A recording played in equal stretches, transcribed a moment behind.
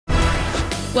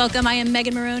Welcome, I am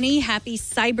Megan Maroney. Happy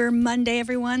Cyber Monday,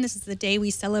 everyone. This is the day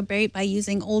we celebrate by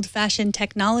using old-fashioned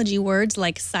technology words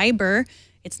like cyber.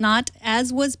 It's not,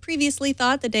 as was previously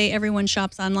thought, the day everyone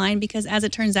shops online, because as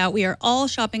it turns out, we are all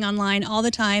shopping online all the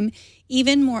time,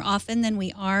 even more often than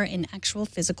we are in actual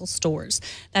physical stores.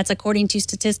 That's according to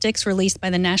statistics released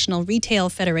by the National Retail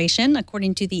Federation.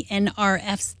 According to the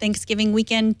NRF's Thanksgiving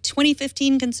Weekend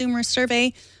 2015 Consumer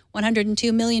Survey,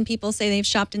 102 million people say they've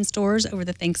shopped in stores over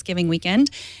the Thanksgiving weekend,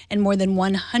 and more than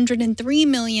 103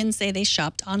 million say they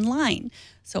shopped online.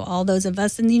 So all those of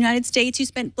us in the United States who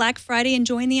spent Black Friday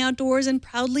enjoying the outdoors and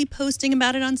proudly posting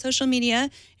about it on social media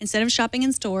instead of shopping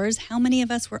in stores, how many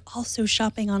of us were also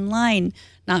shopping online?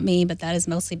 Not me, but that is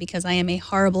mostly because I am a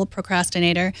horrible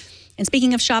procrastinator. And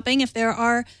speaking of shopping, if there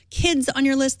are kids on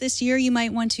your list this year, you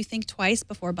might want to think twice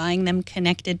before buying them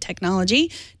connected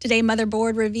technology. Today,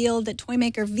 Motherboard revealed that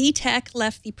toymaker VTech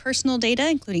left the personal data,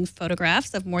 including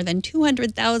photographs of more than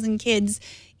 200,000 kids,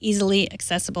 easily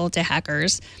accessible to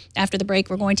hackers. After the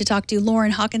break, we're going to talk to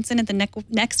Lauren Hawkinson at the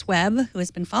Next Web, who has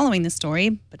been following this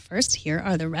story. But first, here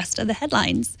are the rest of the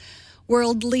headlines.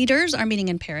 World leaders are meeting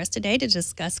in Paris today to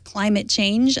discuss climate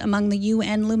change. Among the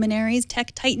UN luminaries,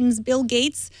 tech titans Bill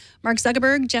Gates, Mark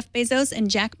Zuckerberg, Jeff Bezos, and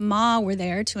Jack Ma were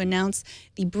there to announce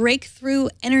the Breakthrough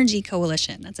Energy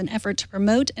Coalition. That's an effort to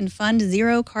promote and fund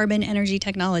zero-carbon energy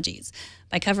technologies.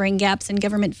 By covering gaps in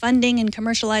government funding and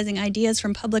commercializing ideas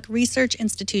from public research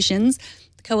institutions,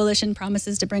 the coalition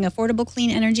promises to bring affordable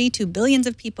clean energy to billions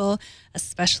of people,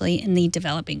 especially in the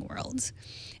developing world.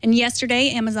 And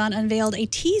yesterday, Amazon unveiled a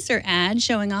teaser ad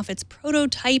showing off its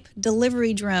prototype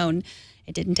delivery drone.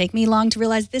 It didn't take me long to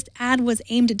realize this ad was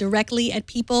aimed directly at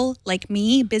people like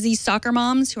me, busy soccer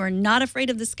moms who are not afraid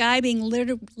of the sky being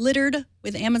littered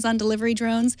with Amazon delivery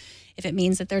drones if it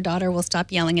means that their daughter will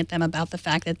stop yelling at them about the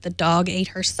fact that the dog ate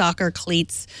her soccer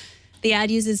cleats. The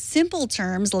ad uses simple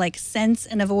terms like sense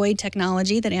and avoid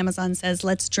technology that Amazon says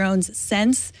lets drones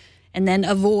sense and then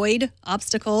avoid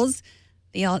obstacles.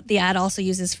 The ad also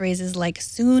uses phrases like,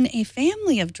 soon a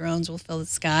family of drones will fill the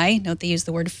sky. Note they use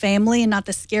the word family and not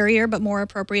the scarier but more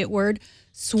appropriate word,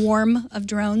 swarm of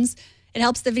drones. It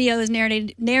helps the video is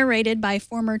narrated by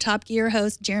former Top Gear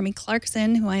host Jeremy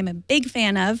Clarkson, who I am a big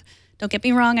fan of. Don't get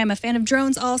me wrong, I'm a fan of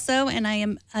drones also, and I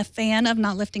am a fan of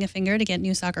not lifting a finger to get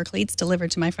new soccer cleats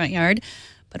delivered to my front yard.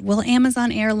 But will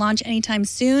Amazon Air launch anytime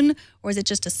soon, or is it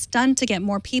just a stunt to get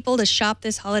more people to shop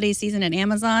this holiday season at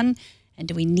Amazon? And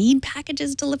do we need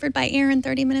packages delivered by air in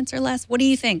 30 minutes or less? What do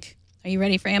you think? Are you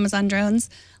ready for Amazon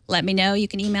drones? Let me know. You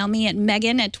can email me at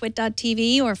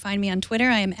megan@twit.tv or find me on Twitter.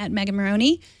 I am at Megan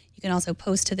Maroney. You can also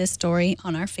post to this story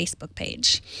on our Facebook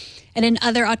page. And in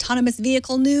other autonomous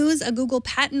vehicle news, a Google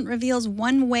patent reveals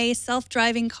one-way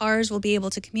self-driving cars will be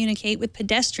able to communicate with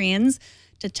pedestrians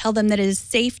to tell them that it is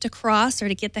safe to cross or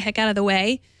to get the heck out of the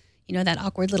way. You know, that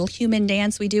awkward little human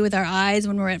dance we do with our eyes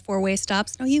when we're at four-way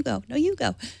stops? No, you go. No, you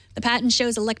go. The patent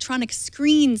shows electronic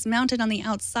screens mounted on the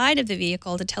outside of the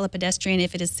vehicle to tell a pedestrian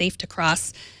if it is safe to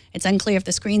cross. It's unclear if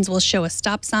the screens will show a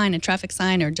stop sign, a traffic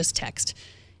sign, or just text.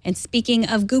 And speaking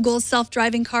of Google's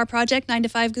self-driving car project, 9 to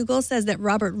 5 Google says that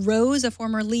Robert Rose, a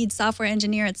former lead software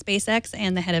engineer at SpaceX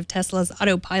and the head of Tesla's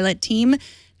autopilot team,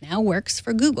 now works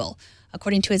for Google.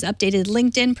 According to his updated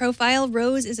LinkedIn profile,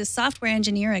 Rose is a software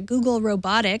engineer at Google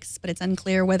Robotics, but it's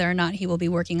unclear whether or not he will be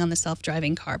working on the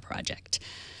self-driving car project.